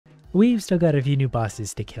we've still got a few new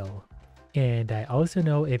bosses to kill. And I also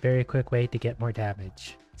know a very quick way to get more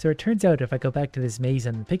damage. So it turns out if I go back to this maze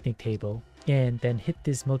on the picnic table and then hit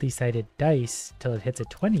this multi-sided dice till it hits a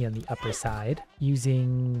 20 on the upper side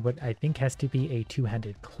using what I think has to be a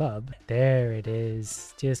two-handed club. There it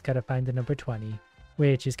is. Just gotta find the number 20,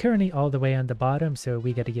 which is currently all the way on the bottom, so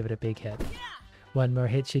we gotta give it a big hit. One more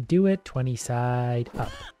hit should do it, 20 side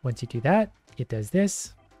up. Once you do that, it does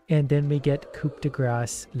this, and then we get Coup de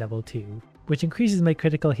Grace level 2, which increases my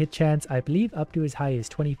critical hit chance, I believe, up to as high as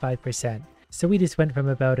 25%. So we just went from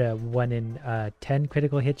about a 1 in 10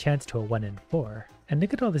 critical hit chance to a 1 in 4. And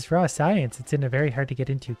look at all this raw science, it's in a very hard to get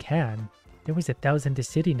into can. There was 1,000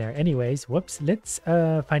 just sitting there. Anyways, whoops, let's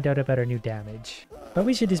find out about our new damage. But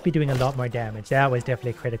we should just be doing a lot more damage. That was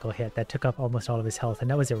definitely a critical hit. That took off almost all of his health,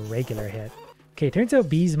 and that was a regular hit. Okay, turns out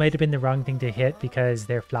bees might have been the wrong thing to hit because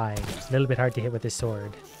they're flying. It's a little bit hard to hit with a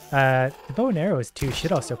sword. The bow and arrows too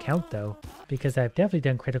should also count though, because I've definitely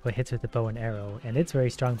done critical hits with the bow and arrow, and it's very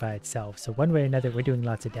strong by itself, so one way or another we're doing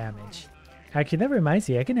lots of damage. Actually, that reminds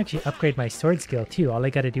me, I can actually upgrade my sword skill too. All I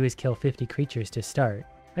gotta do is kill 50 creatures to start.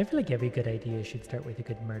 I feel like every good idea should start with a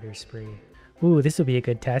good murder spree. Ooh, this will be a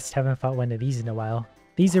good test. Haven't fought one of these in a while.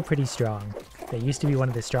 These are pretty strong. They used to be one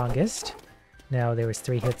of the strongest. Now there was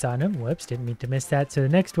 3 hits on him. Whoops, didn't mean to miss that. So the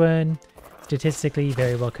next one, statistically,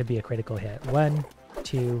 very well could be a critical hit. 1,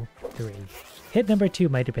 2, 3. Hit number 2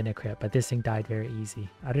 might have been a crit, but this thing died very easy.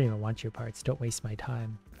 I don't even want your parts. Don't waste my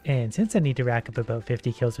time. And since I need to rack up about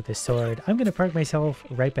 50 kills with this sword, I'm going to park myself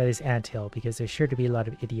right by this anthill because there's sure to be a lot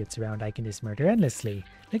of idiots around I can just murder endlessly.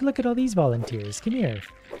 Like, look at all these volunteers. Come here.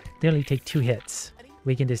 They only take 2 hits.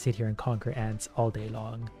 We can just sit here and conquer ants all day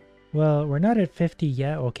long. Well, we're not at 50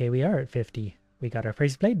 yet. Okay, we are at 50. We got our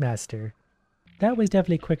first Blade Master. That was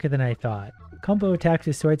definitely quicker than I thought. Combo attacks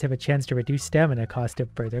with swords have a chance to reduce stamina cost of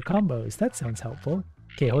further combos. That sounds helpful.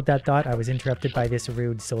 Okay, hold that thought. I was interrupted by this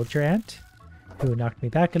rude soldier ant, who knocked me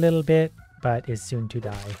back a little bit, but is soon to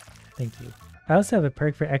die. Thank you. I also have a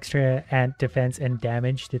perk for extra ant defense and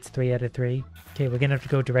damage that's 3 out of 3. Okay, we're gonna have to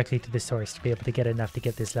go directly to the source to be able to get enough to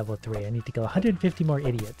get this level 3. I need to kill 150 more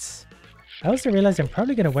idiots. I also realized I'm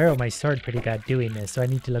probably going to wear out my sword pretty bad doing this, so I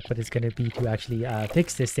need to look what it's going to be to actually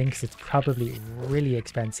fix this thing, because it's probably really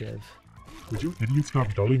expensive. Would you idiots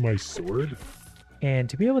stop dulling my sword? And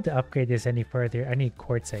to be able to upgrade this any further, I need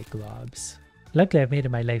quartzite globs. Luckily, I've made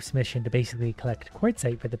it my life's mission to basically collect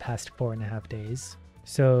quartzite for the past 4.5 days.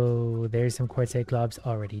 So there's some quartzite globs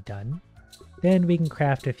already done. Then we can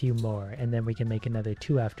craft a few more, and then we can make another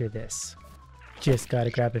 2 after this. Just gotta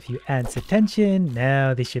grab a few ants' attention.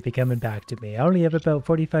 Now they should be coming back to me. I only have about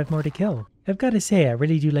 45 more to kill. I've gotta say, I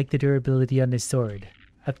really do like the durability on this sword.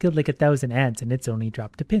 I've killed like 1,000 ants and it's only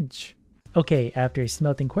dropped a pinch. Okay, after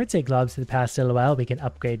smelting quartzite globs for the past little while, we can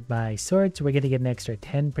upgrade my sword, so we're gonna get an extra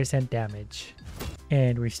 10% damage.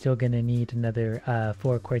 And we're still gonna need another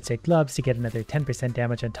 4 quartzite globs to get another 10%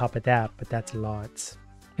 damage on top of that, but that's lots.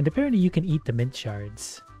 And apparently you can eat the mint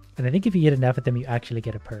shards. And I think if you get enough of them, you actually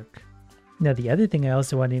get a perk. Now the other thing I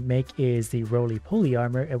also want to make is the roly-poly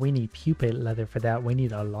armor, and we need pupae leather for that. We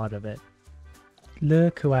need a lot of it.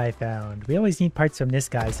 Look who I found. We always need parts from this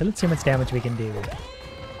guy, so let's see how much damage we can do.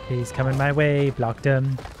 He's coming my way, blocked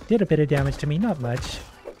him. Did a bit of damage to me, not much.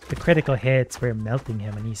 The critical hits were melting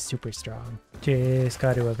him, and he's super strong. Just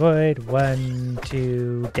got to avoid. 1,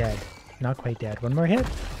 2, dead. Not quite dead. One more hit,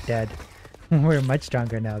 dead. We're much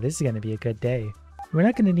stronger now. This is going to be a good day. We're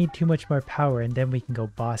not going to need too much more power, and then we can go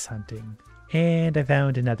boss hunting. And I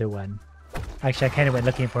found another one. Actually, I kind of went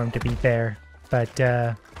looking for him to be fair. But,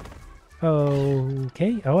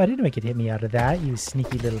 okay. Oh, I didn't know he could hit me out of that, you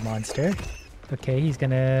sneaky little monster. Okay, he's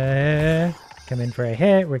gonna come in for a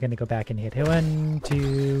hit. We're gonna go back and hit him. 1,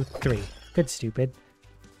 2, 3. Good, stupid.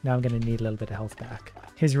 Now I'm gonna need a little bit of health back.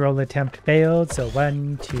 His roll attempt failed, so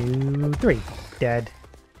 1, 2, 3. Dead.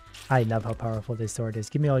 I love how powerful this sword is.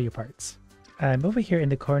 Give me all your parts. I'm over here in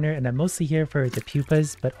the corner, and I'm mostly here for the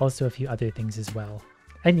pupas, but also a few other things as well.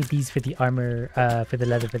 I need these for the armor, for the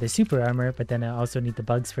leather for the super armor, but then I also need the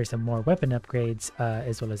bugs for some more weapon upgrades,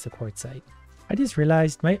 as well as the quartzite. I just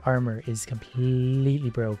realized my armor is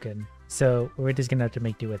completely broken, so we're just gonna have to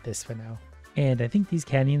make do with this for now. And I think these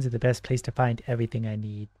canyons are the best place to find everything I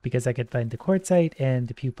need, because I could find the quartzite and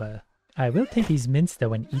the pupa. I will take these mints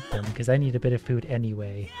though and eat them, because I need a bit of food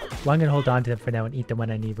anyway. Well, I'm going to hold on to them for now and eat them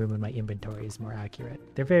when I need room in my inventory is more accurate.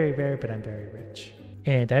 They're very rare, but I'm very rich.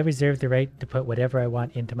 And I reserve the right to put whatever I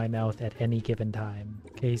want into my mouth at any given time.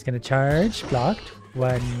 Okay, he's going to charge. Blocked.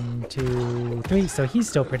 1, 2, 3. So he's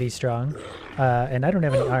still pretty strong. And I don't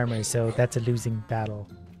have any armor, so that's a losing battle.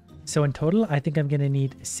 So in total, I think I'm going to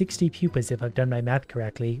need 60 pupas if I've done my math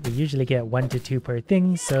correctly. We usually get 1 to 2 per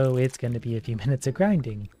thing, so it's going to be a few minutes of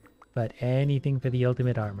grinding. But anything for the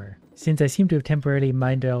ultimate armor. Since I seem to have temporarily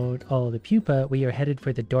mined out all the pupa, we are headed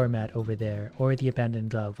for the doormat over there, or the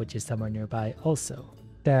abandoned glove, which is somewhere nearby also.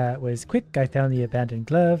 That was quick. I found the abandoned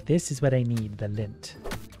glove. This is what I need, the lint.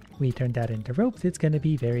 We turned that into ropes. It's going to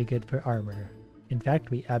be very good for armor. In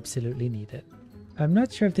fact, we absolutely need it. I'm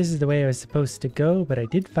not sure if this is the way I was supposed to go, but I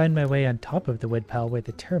did find my way on top of the wood pile where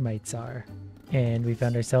the termites are. And we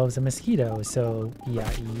found ourselves a mosquito, so yeah,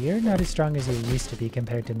 you're not as strong as you used to be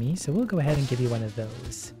compared to me, so we'll go ahead and give you one of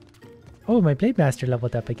those. Oh, my Blade Master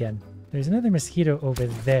leveled up again. There's another mosquito over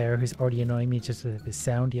there who's already annoying me just with his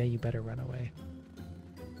sound. Yeah, you better run away.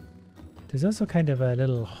 There's also kind of a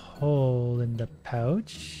little hole in the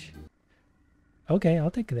pouch. Okay,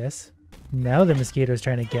 I'll take this. Now the mosquito's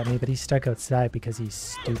trying to get me, but he's stuck outside because he's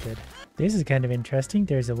stupid. This is kind of interesting.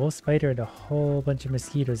 There's a wolf spider and a whole bunch of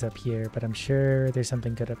mosquitoes up here, but I'm sure there's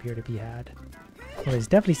something good up here to be had. Well, there's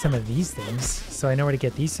definitely some of these things, so I know where to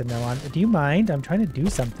get these from now on. Do you mind? I'm trying to do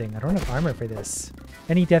something. I don't have armor for this.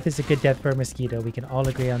 Any death is a good death for a mosquito. We can all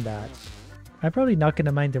agree on that. I'm probably not going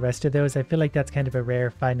to mind the rest of those. I feel like that's kind of a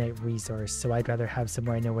rare, finite resource, so I'd rather have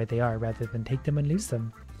somewhere I know where they are rather than take them and lose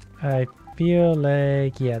them. I feel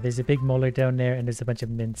like, yeah, there's a big molar down there and there's a bunch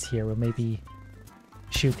of mints here. We'll maybe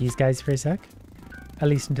shoot these guys for a sec. At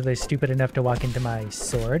least until they're stupid enough to walk into my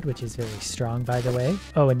sword, which is very strong, by the way.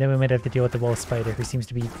 Oh, and then we might have to deal with the wolf spider, who seems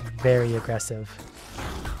to be very aggressive.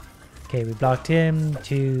 Okay, we blocked him.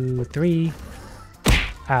 2, 3.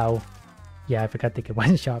 Ow. Yeah, I forgot they could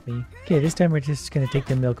one-shot me. Okay, this time we're just going to take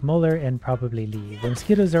the milk molar and probably leave. The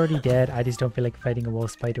mosquito's already dead. I just don't feel like fighting a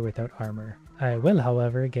wolf spider without armor. I will,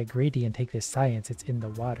 however, get greedy and take this science. It's in the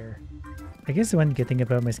water. I guess the one good thing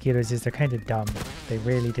about mosquitoes is they're kind of dumb. They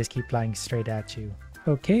really just keep flying straight at you.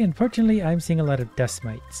 Okay, unfortunately, I'm seeing a lot of dust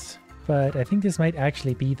mites. But I think this might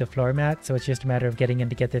actually be the floor mat, so it's just a matter of getting in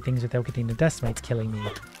to get the things without getting the dust mites killing me.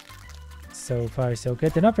 So far, so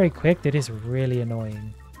good. They're not very quick. They're just really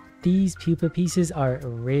annoying. These pupa pieces are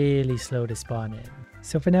really slow to spawn in.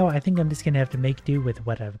 So for now, I think I'm just going to have to make do with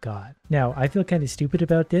what I've got. Now, I feel kind of stupid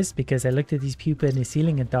about this because I looked at these pupa in the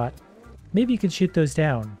ceiling and thought, maybe you could shoot those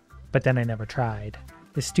down. But then I never tried.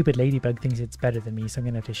 This stupid ladybug thinks it's better than me, so I'm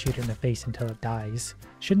going to have to shoot it in the face until it dies.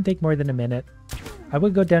 Shouldn't take more than a minute. I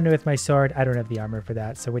would go down there with my sword. I don't have the armor for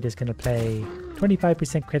that, so we're just going to play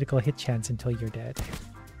 25% critical hit chance until you're dead.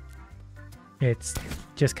 It's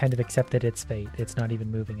just kind of accepted its fate. It's not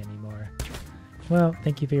even moving anymore. Well,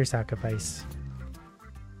 thank you for your sacrifice.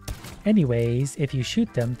 Anyways, if you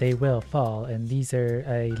shoot them, they will fall, and these are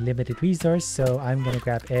a limited resource, so I'm going to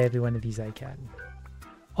grab every one of these I can.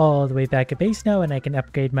 All the way back at base now, and I can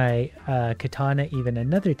upgrade my katana even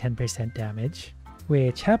another 10% damage,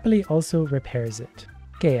 which happily also repairs it.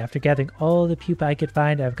 Okay, after gathering all the pupa I could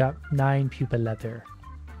find, I've got 9 pupa leather,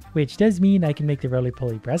 which does mean I can make the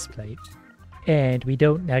roly-poly breastplate. And we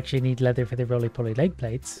don't actually need leather for the roly-poly leg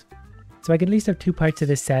plates. So I can at least have 2 parts of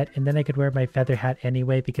this set, and then I could wear my feather hat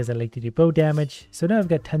anyway because I like to do bow damage. So now I've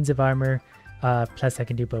got tons of armor, plus I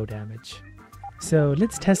can do bow damage. So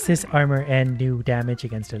let's test this armor and new damage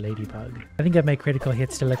against a ladybug. I think I have my critical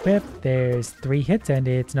hit still equipped. There's 3 hits and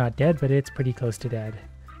it's not dead, but it's pretty close to dead.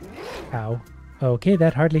 Ow. Okay,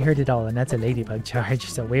 that hardly hurt at all, and that's a ladybug charge,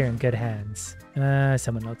 so we're in good hands.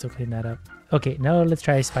 Someone else will clean that up. Okay, now let's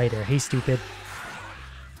try a spider. Hey, stupid.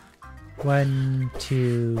 1,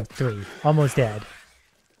 2, 3. Almost dead.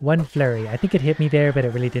 1 flurry. I think it hit me there, but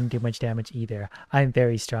it really didn't do much damage either. I'm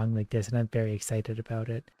very strong like this, and I'm very excited about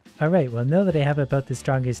it. Alright, well now that I have about the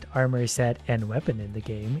strongest armor set and weapon in the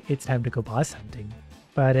game, it's time to go boss hunting.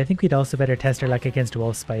 But I think we'd also better test our luck against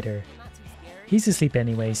Wolf Spider. He's asleep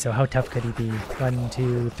anyway, so how tough could he be? 1,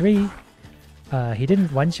 2, 3. He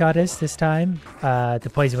didn't one-shot us this time.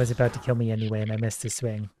 The poison was about to kill me anyway, and I missed the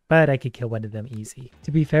swing. But I could kill one of them easy.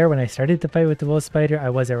 To be fair, when I started the fight with the wolf spider, I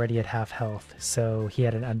was already at half health, so he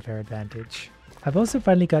had an unfair advantage. I've also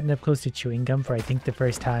finally gotten up close to chewing gum for I think the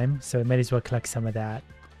first time, so I might as well collect some of that.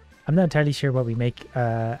 I'm not entirely sure what we make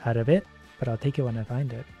out of it, but I'll take it when I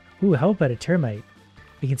find it. Ooh, how about a termite?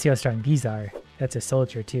 We can see how strong these are. That's a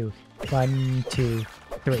soldier too. 1, 2,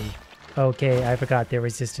 3. Okay, I forgot they're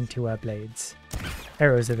resistant to blades.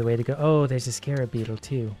 Arrows are the way to go. Oh, there's a scarab beetle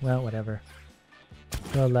too. Well, whatever.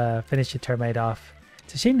 We'll finish the termite off.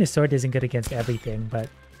 It's a shame this sword isn't good against everything, but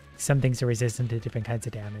some things are resistant to different kinds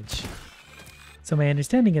of damage. So my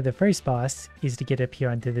understanding of the first boss is to get up here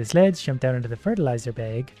onto this ledge, jump down into the fertilizer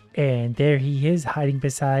bag, and there he is hiding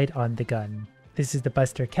beside on the gun. This is the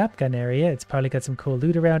Buster Cap gun area. It's probably got some cool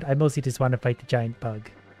loot around. I mostly just want to fight the giant bug.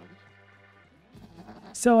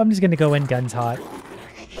 So I'm just gonna go in guns hot.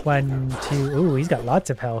 1, 2. Ooh, he's got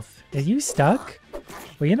lots of health. Are you stuck?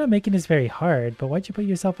 Well, you're not making this very hard, but why'd you put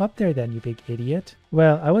yourself up there then, you big idiot?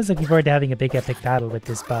 Well, I was looking forward to having a big epic battle with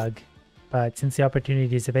this bug. But since the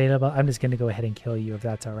opportunity is available, I'm just gonna go ahead and kill you if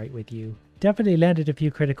that's alright with you. Definitely landed a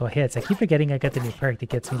few critical hits. I keep forgetting I got the new perk that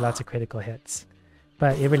gets me lots of critical hits.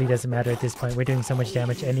 But it really doesn't matter at this point. We're doing so much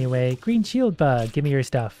damage anyway. Green shield bug, give me your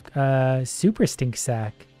stuff. Super stink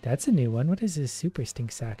sack. That's a new one. What does this super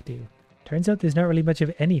stink sack do? Turns out there's not really much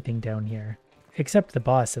of anything down here. Except the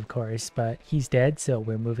boss, of course, but he's dead, so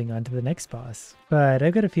we're moving on to the next boss. But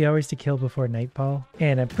I've got a few hours to kill before nightfall,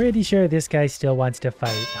 and I'm pretty sure this guy still wants to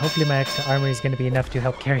fight. Hopefully my extra armor is going to be enough to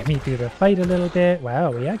help carry me through the fight a little bit. Wow,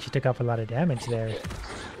 we actually took off a lot of damage there.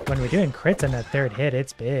 When we're doing crits on that third hit,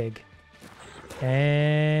 it's big.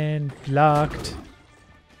 And blocked.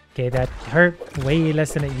 Okay, that hurt way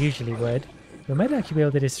less than it usually would. We might actually be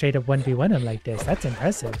able to just straight up 1v1 him like this. That's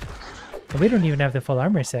impressive. And we don't even have the full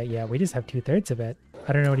armor set yet. We just have 2/3 of it.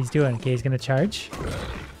 I don't know what he's doing. Okay, he's gonna charge.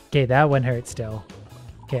 Okay, that one hurts still.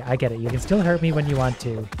 Okay, I get it. You can still hurt me when you want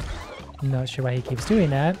to. I'm not sure why he keeps doing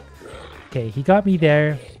that. Okay, he got me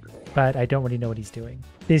there, but I don't really know what he's doing.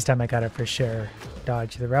 This time I got it for sure.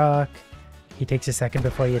 Dodge the rock. He takes a second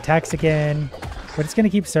before he attacks again. We're just gonna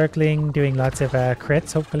keep circling, doing lots of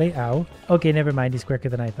crits, hopefully. Ow. Okay, never mind. He's quicker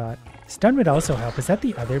than I thought. Stun would also help. Is that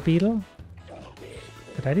the other beetle?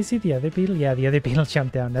 Did I just see the other beetle? Yeah, the other beetle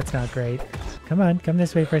jumped down. That's not great. Come on, come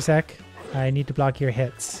this way for a sec. I need to block your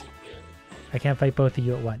hits. I can't fight both of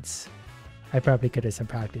you at once. I probably could have some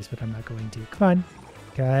practice, but I'm not going to. Come on.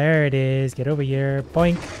 There it is. Get over here.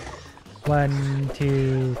 Boink. 1,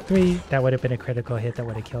 2, 3. That would have been a critical hit. That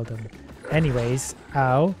would have killed him. Anyways,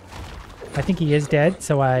 ow. I think he is dead,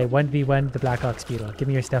 so I 1v1 the Black Ox Beetle. Give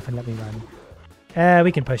me your stuff and let me run.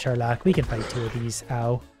 We can push our luck. We can fight 2 of these.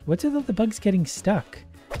 Ow. What's with all the bugs getting stuck?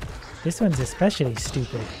 This one's especially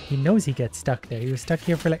stupid. He knows he gets stuck there. He was stuck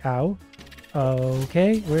here for like, ow.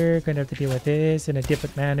 Okay, we're going to have to deal with this in a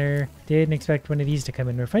different manner. Didn't expect one of these to come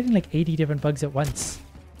in. We're fighting like 80 different bugs at once.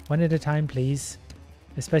 One at a time, please.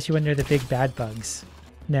 Especially when they're the big bad bugs.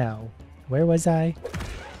 Now, where was I?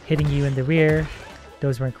 Hitting you in the rear.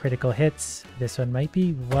 Those weren't critical hits. This one might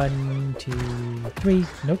be. 1, 2, 3.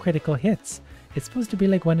 No critical hits. It's supposed to be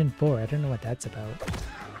like 1 and 4. I don't know what that's about.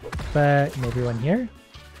 But maybe one here?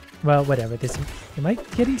 Well, whatever. Am I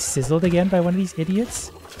getting sizzled again by one of these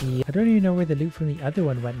idiots? Yeah, I don't even know where the loot from the other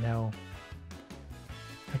one went now.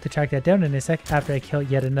 I have to track that down in a sec after I kill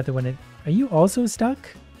yet another one. Are you also stuck?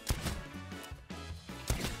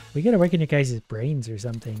 We gotta work in your guys' brains or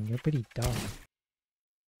something. You're pretty dumb.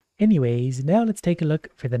 Anyways, now let's take a look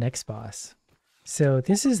for the next boss. So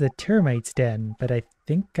this is the termites den, but I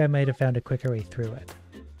think I might have found a quicker way through it.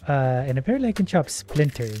 And apparently I can chop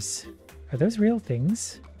splinters. Are those real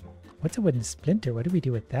things? What's a wooden splinter? What do we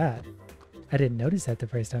do with that? I didn't notice that the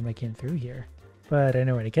first time I came through here. But I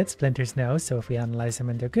know where to get splinters now, so if we analyze them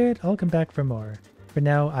and they're good, I'll come back for more. For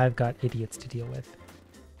now, I've got idiots to deal with.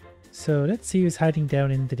 So let's see who's hiding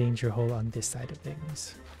down in the danger hole on this side of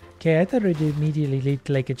things. Okay, I thought it would immediately lead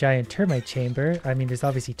to like a giant termite chamber. I mean, there's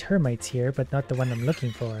obviously termites here, but not the one I'm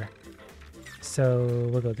looking for. So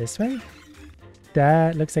we'll go this way.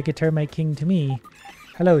 That looks like a termite king to me.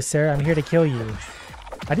 Hello, sir. I'm here to kill you.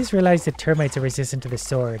 I just realized that termites are resistant to the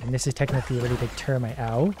sword, and this is technically a really big termite.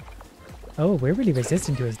 Ow. Oh, we're really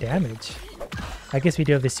resistant to his damage. I guess we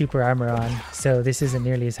do have the super armor on, so this isn't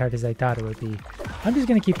nearly as hard as I thought it would be. I'm just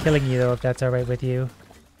going to keep killing you, though, if that's alright with you.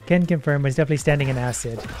 Can confirm, was definitely standing in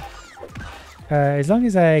acid. As long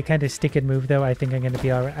as I kind of stick and move, though, I think I'm going to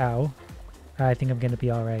be alright. Ow. I think I'm going to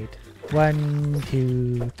be alright. 1,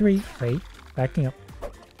 2, 3. Wait, backing up.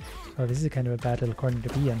 Oh, this is kind of a bad little corner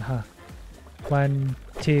to be in, huh? 1,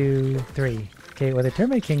 2, 3. Okay, well, the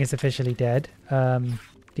Termite King is officially dead.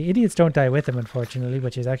 The idiots don't die with him, unfortunately,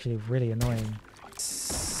 which is actually really annoying.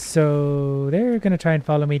 So they're going to try and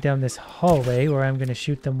follow me down this hallway where I'm going to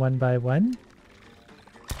shoot them one by one.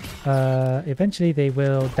 Eventually they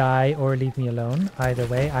will die or leave me alone. Either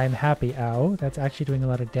way, I'm happy. Ow, that's actually doing a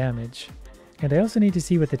lot of damage. And I also need to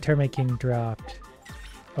see what the Termite King dropped.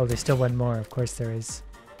 Oh, there's still one more. Of course there is.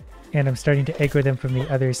 And I'm starting to aggro them from the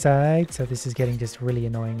other side, so this is getting just really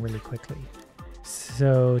annoying really quickly.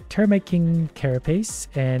 So, Termite King Carapace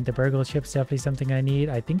and the Burgle Chip's definitely something I need.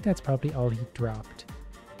 I think that's probably all he dropped.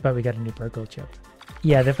 But we got a new Burgle Chip.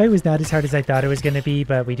 Yeah, the fight was not as hard as I thought it was going to be,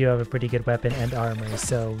 but we do have a pretty good weapon and armor,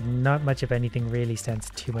 so not much of anything really stands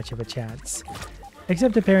too much of a chance.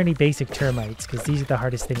 Except apparently basic termites, because these are the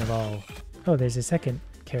hardest thing of all. Oh, there's a second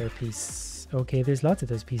carapace. Okay, there's lots of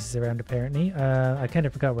those pieces around apparently. I kind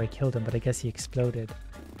of forgot where I killed him, but I guess he exploded.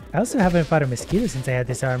 I also haven't fought a mosquito since I had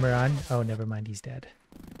this armor on. Oh, never mind, he's dead.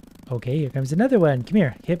 Okay, here comes another one. Come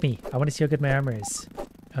here, hit me. I want to see how good my armor is.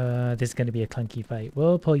 This is going to be a clunky fight.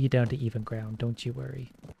 We'll pull you down to even ground, don't you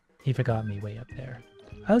worry. He forgot me way up there.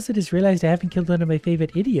 I also just realized I haven't killed one of my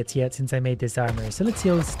favorite idiots yet since I made this armor, so let's see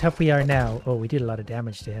how tough we are now. Oh, we did a lot of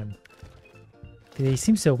damage to him. They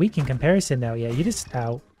seem so weak in comparison now. Yeah, you just...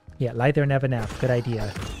 Ow. Yeah, lie there and have a nap. Good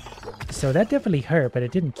idea. So that definitely hurt, but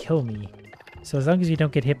it didn't kill me. So as long as you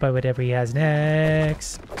don't get hit by whatever he has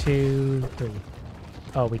next. 2, 3.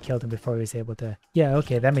 Oh, we killed him before he was able to... Yeah,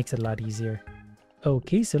 okay, that makes it a lot easier.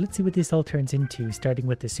 Okay, so let's see what this all turns into, starting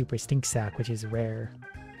with the Super Stink Sack, which is rare.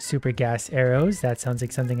 Super Gas Arrows, that sounds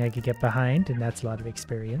like something I could get behind, and that's a lot of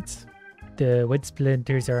experience. The Wood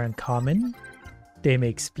Splinters are uncommon. They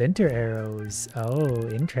make Splinter Arrows. Oh,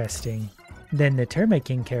 interesting. Then the Termite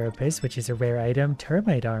King Carapace, which is a rare item,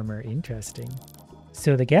 Termite Armor, interesting.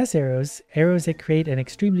 So the Gas Arrows, arrows that create an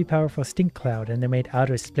extremely powerful stink cloud, and they're made out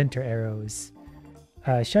of Splinter Arrows.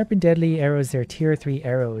 Sharp and Deadly Arrows, they're tier 3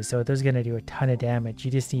 arrows, so those are going to do a ton of damage. You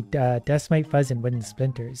just need Dustmite, Fuzz, and Wooden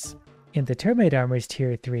Splinters. And the Termite Armor is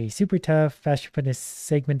tier 3. Super tough, fast to put a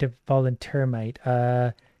segment of fallen termite.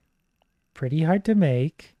 Pretty hard to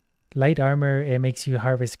make. Light armor, it makes you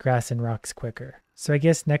harvest grass and rocks quicker. So I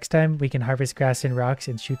guess next time we can harvest grass and rocks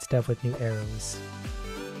and shoot stuff with new arrows.